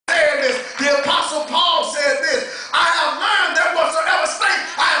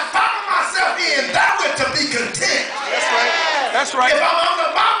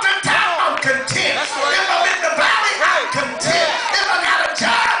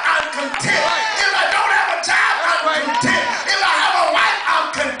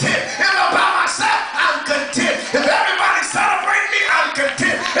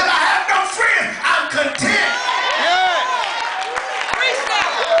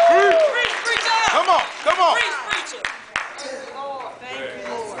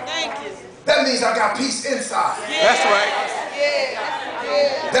means I got peace inside. That's right.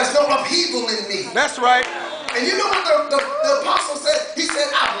 There's no upheaval in me. That's right. And you know what the apostle said? He said,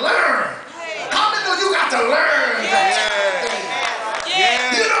 I've learned. How many of you got to learn that?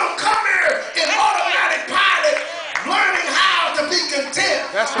 You don't come here in automatic pilot learning how to be content.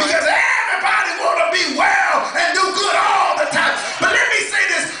 That's right. Because everybody want to be well and do good all the time. But let me say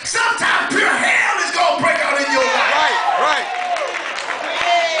this, sometimes pure hell is going to break out in your life. Right.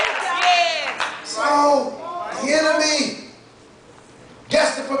 So the enemy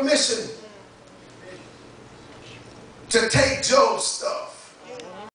gets the permission to take Job's stuff.